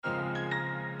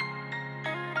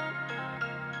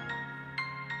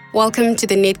Welcome to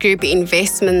the Nedgroup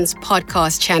Investments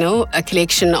podcast channel, a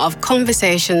collection of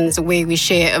conversations where we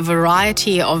share a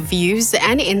variety of views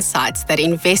and insights that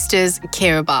investors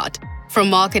care about. From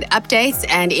market updates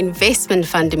and investment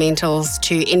fundamentals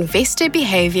to investor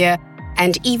behavior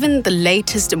and even the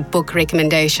latest book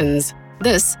recommendations.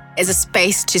 This is a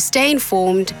space to stay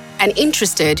informed and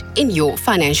interested in your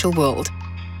financial world.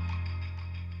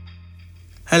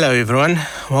 Hello everyone,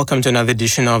 welcome to another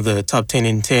edition of the Top 10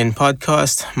 in 10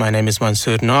 podcast. My name is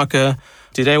Mansoor Naka.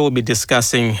 Today we'll be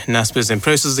discussing Naspers and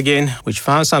Prosus again, which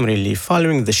found some relief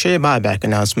following the share buyback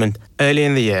announcement early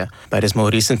in the year, but has more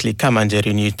recently come under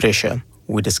renewed pressure.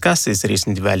 We discuss these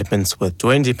recent developments with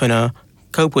Dwayne Dippenaar,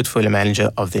 co-portfolio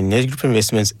manager of the Nedgroup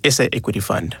Investments SA Equity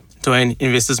Fund. Dwayne,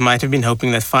 investors might have been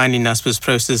hoping that finally Naspers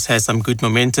Prosus has some good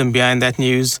momentum behind that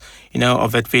news,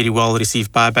 of that very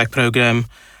well-received buyback program.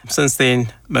 Since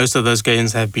then, most of those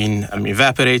gains have been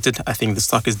evaporated. I think the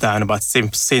stock is down about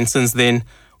 7% since then.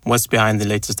 What's behind the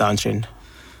latest downtrend?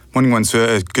 Morning,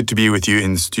 Mansoor. Good to be with you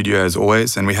in the studio as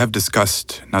always. And we have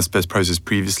discussed Naspers Prosus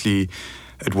previously.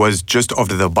 It was just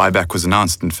after the buyback was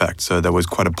announced, in fact. So that was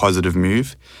quite a positive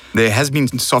move. There has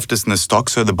been softness in the stock.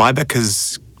 So the buyback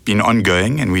has been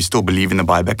ongoing and we still believe in the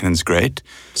buyback and it's great.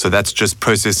 So that's just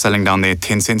Prosus selling down their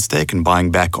 10-cent stake and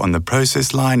buying back on the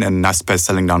Prosus line, and Naspers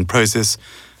selling down Prosus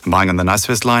and buying on the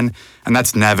Naspers line. And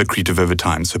that's NAV accretive over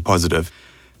time, so positive.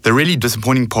 The really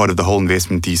disappointing part of the whole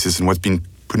investment thesis and what's been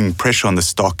putting pressure on the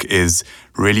stock is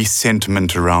really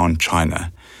sentiment around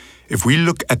China. If we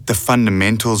look at the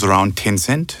fundamentals around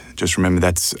Tencent, just remember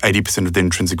that's 80% of the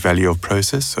intrinsic value of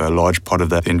Prosus, so a large part of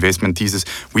the investment thesis,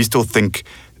 we still think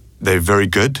they're very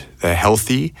good, they're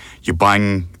healthy. You're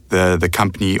buying the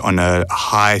company on a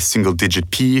high single-digit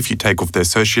P if you take off the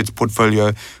associates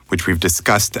portfolio, which we've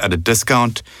discussed at a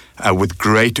discount, with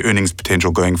great earnings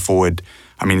potential going forward.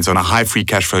 I mean, it's on a high free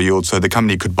cash flow yield, so the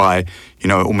company could buy,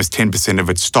 almost 10% of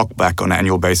its stock back on an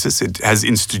annual basis. It has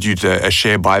instituted a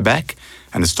share buyback,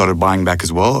 and it started buying back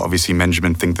as well. Obviously,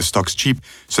 management think the stock's cheap,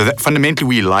 so that fundamentally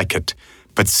we like it.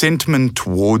 But sentiment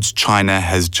towards China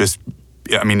has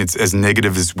it's as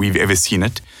negative as we've ever seen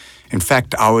it. In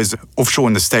fact, I was offshore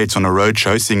in the States on a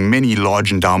roadshow, seeing many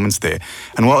large endowments there.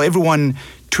 And while everyone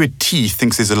to a T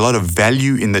thinks there's a lot of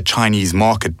value in the Chinese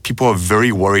market, people are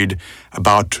very worried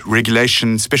about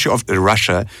regulation, especially of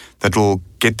Russia, that will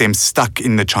get them stuck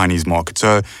in the Chinese market.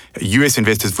 So US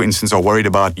investors, for instance, are worried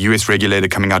about US regulator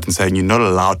coming out and saying you're not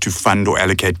allowed to fund or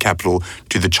allocate capital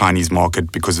to the Chinese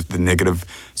market because of the negative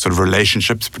sort of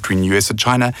relationships between US and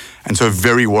China. And so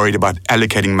very worried about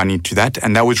allocating money to that.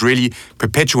 And that was really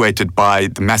perpetuated by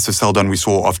the massive sell down we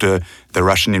saw after the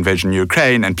Russian invasion of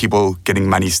Ukraine and people getting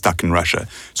money stuck in Russia.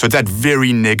 So that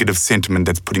very negative sentiment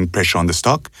that's putting pressure on the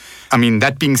stock. I mean,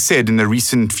 that being said, in the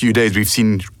recent few days, we've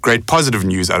seen great positive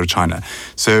news out of China.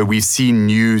 So we've seen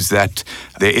news that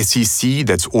the SEC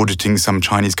that's auditing some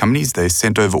Chinese companies, they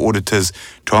sent over auditors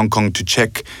to Hong Kong to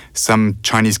check some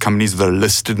Chinese companies that are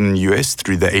listed in the US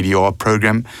through the ADR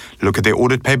program, look at their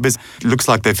audit papers. It looks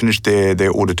like they finished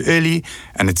their audit early,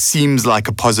 and it seems like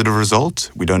a positive result.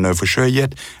 We don't know for sure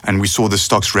yet. And we saw the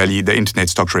stocks rally, the internet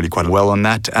stocks rally quite well on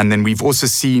that. And then we've also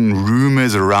seen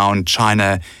rumors around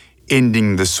China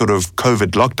ending the sort of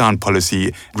COVID lockdown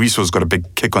policy. Resource got a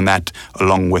big kick on that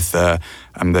along with the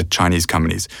Chinese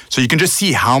companies. So you can just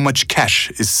see how much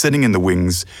cash is sitting in the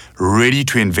wings, ready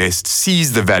to invest,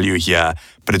 sees the value here,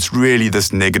 but it's really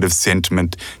this negative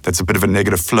sentiment that's a bit of a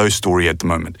negative flow story at the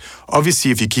moment. Obviously,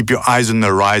 if you keep your eyes on the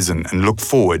horizon and look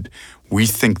forward, we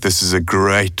think this is a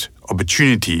great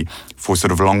opportunity for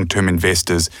sort of long-term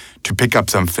investors to pick up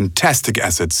some fantastic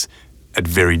assets at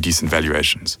very decent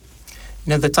valuations.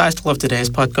 The title of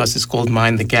today's podcast is called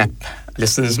Mind the Gap.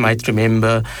 Listeners might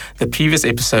remember the previous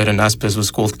episode on Naspers was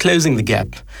called Closing the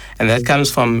Gap. And that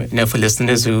comes from, for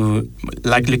listeners who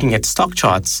like looking at stock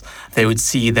charts, they would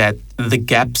see that the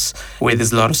gaps where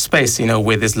there's a lot of space,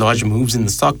 where there's large moves in the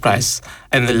stock price.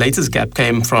 And the latest gap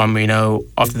came from,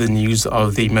 after the news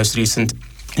of the most recent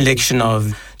election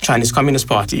of Chinese Communist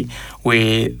Party,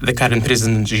 where the current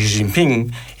president, Xi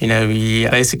Jinping, he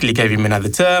basically gave him another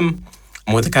term.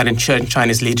 With the current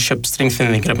Chinese leadership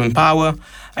strengthening their grip and power,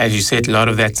 as you said, a lot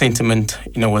of that sentiment,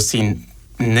 was seen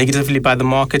negatively by the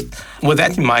market. With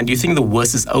that in mind, do you think the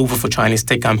worst is over for Chinese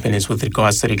tech companies with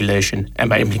regards to regulation, and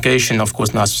by implication, of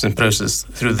course, Naspers and Prosus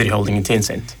through their holding in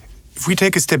Tencent? If we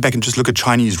take a step back and just look at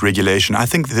Chinese regulation, I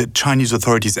think the Chinese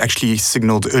authorities actually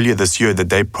signaled earlier this year that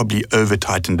they probably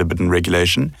over-tightened a bit in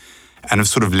regulation. and have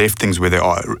sort of left things where they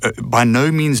are. By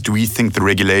no means do we think the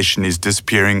regulation is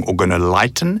disappearing or going to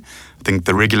lighten. I think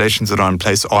the regulations that are in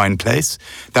place are in place.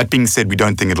 That being said, we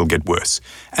don't think it'll get worse.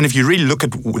 And if you really look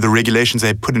at the regulations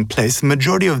they put in place, the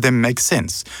majority of them make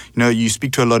sense. You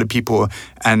speak to a lot of people,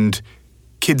 and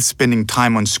kids spending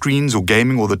time on screens or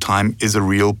gaming all the time is a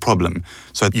real problem.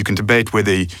 So you can debate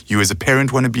whether you as a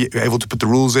parent want to be able to put the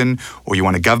rules in or you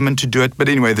want a government to do it. But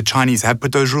anyway, the Chinese have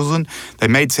put those rules in. They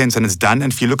made sense and it's done.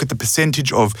 And if you look at the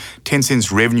percentage of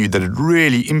Tencent's revenue that it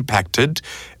really impacted,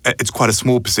 it's quite a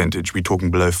small percentage. We're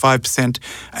talking below 5%.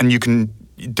 And you can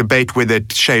debate whether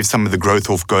it shaves some of the growth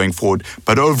off going forward.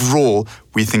 But overall,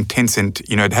 we think Tencent,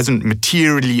 it hasn't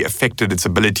materially affected its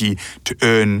ability to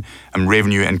earn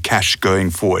revenue and cash going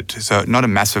forward. So not a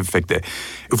massive effect there.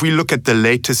 If we look at the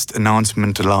latest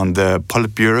announcement around the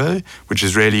Politburo, which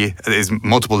is really, there's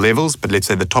multiple levels, but let's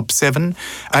say the top 7,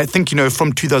 I think,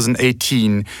 from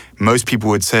 2018, most people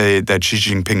would say that Xi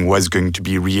Jinping was going to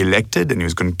be re-elected and he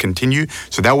was going to continue.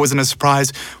 So that wasn't a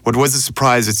surprise. What was a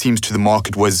surprise, it seems, to the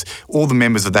market was all the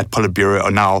members of that Politburo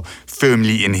are now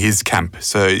firmly in his camp.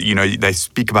 So, they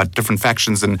speak about different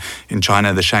factions in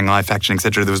China, the Shanghai faction,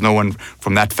 etc. There was no one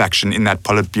from that faction in that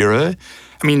Politburo.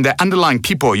 I mean, the underlying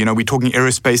people, we're talking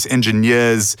aerospace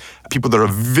engineers, people that are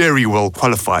very well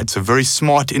qualified, so very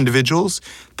smart individuals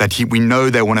that we know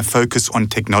they want to focus on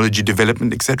technology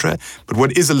development, etc. But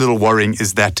what is a little worrying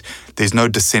is that there's no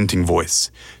dissenting voice.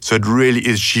 So it really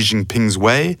is Xi Jinping's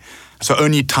way. So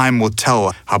only time will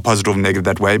tell how positive or negative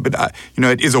that way. But,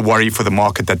 it is a worry for the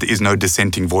market that there is no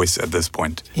dissenting voice at this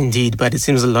point. Indeed, but it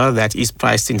seems a lot of that is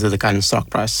priced into the current stock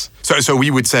price. So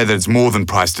we would say that it's more than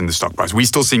priced in the stock price. We're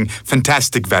still seeing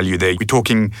fantastic value there. We're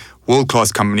talking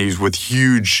world-class companies with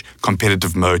huge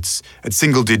competitive moats at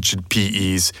single-digit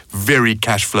PEs, very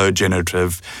cash flow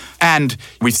generative. And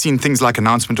we've seen things like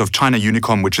announcement of China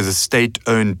Unicom, which is a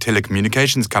state-owned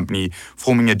telecommunications company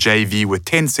forming a JV with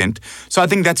Tencent. So I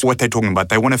think that's what they're talking about.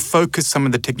 They want to focus some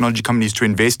of the technology companies to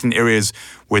invest in areas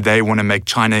where they want to make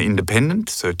China independent.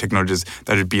 So technologies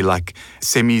that would be like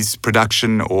semis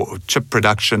production or chip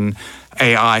production,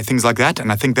 AI, things like that.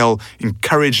 And I think they'll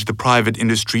encourage the private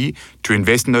industry to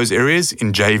invest in those areas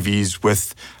in JVs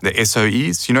with the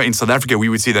SOEs. In South Africa, we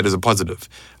would see that as a positive,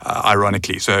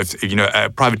 ironically. So if, a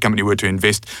private company were to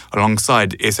invest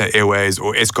alongside SA Airways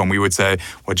or Eskom, we would say,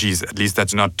 well, geez, at least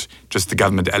that's not just the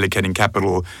government allocating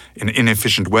capital in an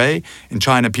inefficient way. In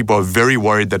China, people are very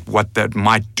worried that what that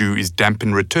might do is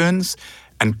dampen returns.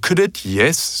 And could it?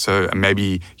 Yes. So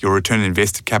maybe your return on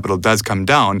invested capital does come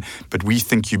down, but we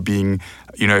think you being,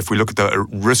 if we look at the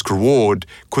risk reward,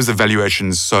 because the valuation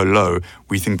is so low,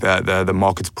 we think that the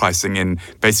market's pricing in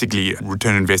basically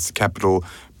return on invested capital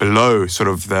below sort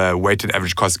of the weighted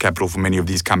average cost of capital for many of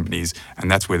these companies.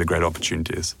 And that's where the great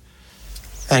opportunity is.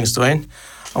 Thanks, Dwayne.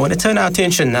 I want to turn our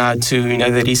attention now to,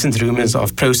 the recent rumors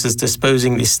of Prosus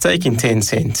disposing their stake in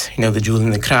Tencent, the jewel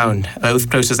in the crown. Both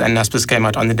Prosus and Naspers came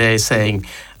out on the day saying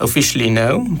officially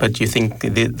no, but you think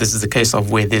this is the case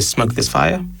of where there's smoke, there's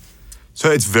fire? So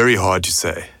it's very hard to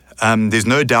say. There's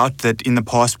no doubt that in the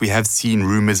past we have seen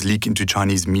rumors leak into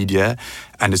Chinese media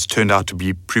and it's turned out to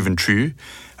be proven true.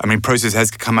 I mean, Prosus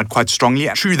has come out quite strongly.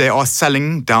 True, they are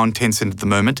selling down Tencent at the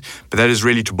moment, but that is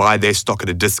really to buy their stock at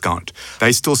a discount.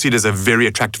 They still see it as a very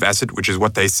attractive asset, which is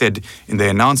what they said in their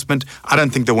announcement. I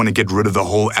don't think they want to get rid of the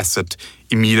whole asset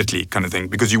immediately, kind of thing,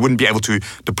 because you wouldn't be able to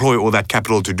deploy all that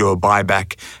capital to do a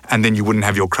buyback, and then you wouldn't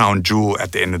have your crown jewel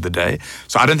at the end of the day.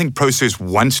 So I don't think Prosus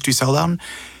wants to sell down.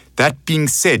 That being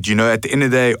said, at the end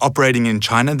of the day, operating in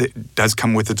China that does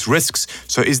come with its risks.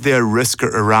 So is there a risk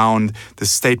around the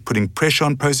state putting pressure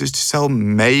on Prosus to sell?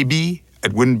 Maybe.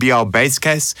 It wouldn't be our base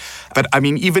case. But I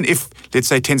mean, even if, let's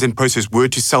say, Tencent Prosus were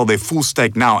to sell their full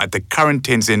stake now at the current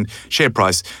Tencent share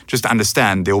price, just to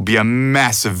understand, there will be a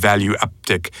massive value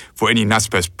uptick for any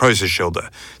Naspers Prosus shareholder.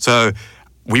 So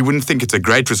we wouldn't think it's a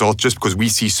great result just because we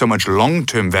see so much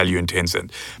long-term value in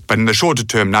Tencent. But in the shorter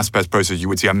term, Naspers Prosus, you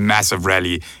would see a massive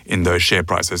rally in those share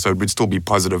prices. So it would still be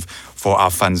positive for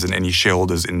our funds and any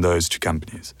shareholders in those two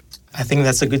companies. I think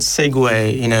that's a good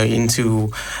segue,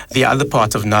 into the other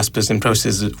part of Naspers and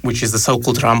Prosus, which is the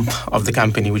so-called rump of the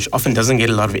company, which often doesn't get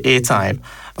a lot of airtime.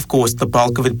 Of course, the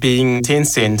bulk of it being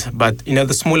Tencent, but,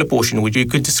 the smaller portion, which you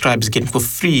could describe as getting for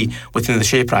free within the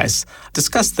share price.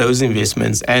 Discuss those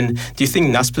investments, and do you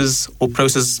think Naspers or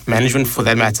Prosus management, for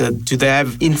that matter, do they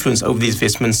have influence over these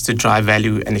investments to drive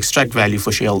value and extract value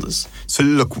for shareholders? So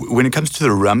look, when it comes to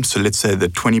the rump, so let's say the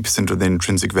 20% of the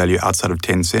intrinsic value outside of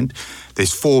Tencent,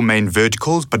 there's 4 main main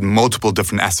verticals, but multiple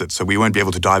different assets. So we won't be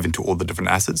able to dive into all the different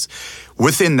assets.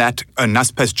 Within that,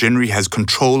 Naspers generally has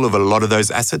control of a lot of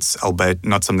those assets, albeit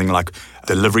not something like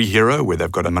Delivery Hero, where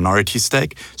they've got a minority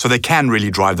stake. So they can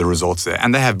really drive the results there,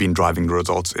 and they have been driving the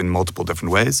results in multiple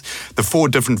different ways. The 4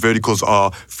 different verticals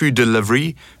are food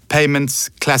delivery, payments,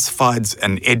 classifieds,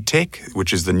 and edtech,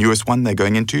 which is the newest one they're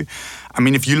going into. I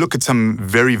mean, if you look at some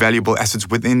very valuable assets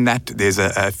within that, there's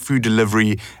a food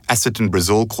delivery asset in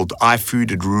Brazil called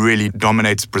iFood. It really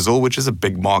dominates Brazil, which is a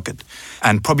big market,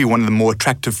 and probably one of the more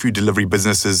attractive food delivery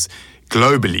businesses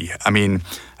globally. I mean,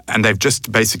 and they've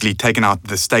just basically taken out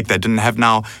the stake they didn't have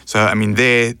now. So, I mean,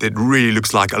 there, it really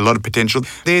looks like a lot of potential.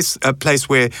 There's a place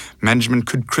where management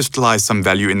could crystallize some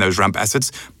value in those Rump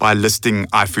assets by listing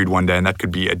iFood one day, and that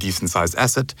could be a decent-sized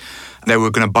asset. They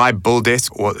were going to buy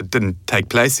BillDesk, or it didn't take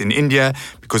place in India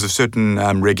because of certain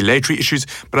regulatory issues,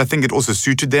 but I think it also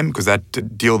suited them because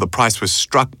that deal, the price was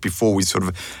struck before we sort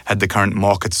of had the current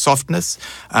market softness.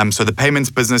 So the payments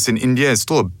business in India is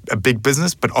still a big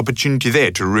business, but opportunity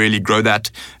there to really grow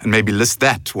that and maybe list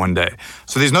that one day.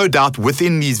 So there's no doubt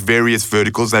within these various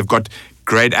verticals, they've got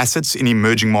great assets in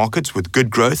emerging markets with good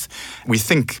growth. We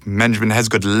think management has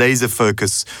got laser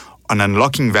focus on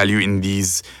unlocking value in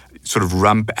these sort of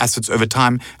Rump assets over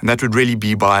time, and that would really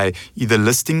be by either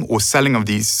listing or selling of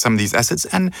some of these assets.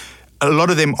 And a lot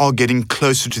of them are getting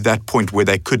closer to that point where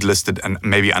they could list it and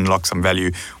maybe unlock some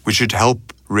value, which should help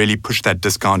really push that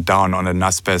discount down on a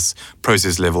Naspers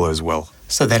process level as well.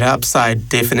 So that upside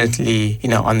definitely,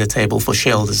 on the table for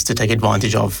shareholders to take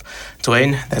advantage of.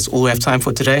 Dwayne, that's all we have time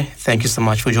for today. Thank you so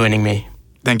much for joining me.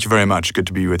 Thank you very much. Good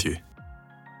to be with you.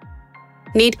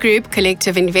 Nedgroup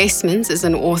Collective Investments is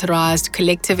an authorised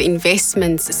collective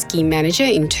investments scheme manager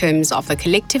in terms of the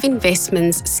Collective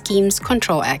Investments Schemes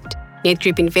Control Act.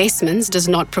 Nedgroup Investments does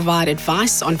not provide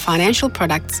advice on financial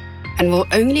products and will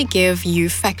only give you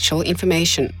factual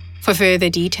information. For further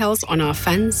details on our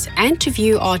funds and to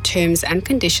view our terms and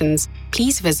conditions,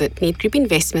 please visit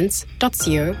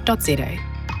nedgroupinvestments.co.za.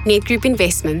 Nedgroup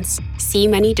Investments. See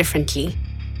money differently.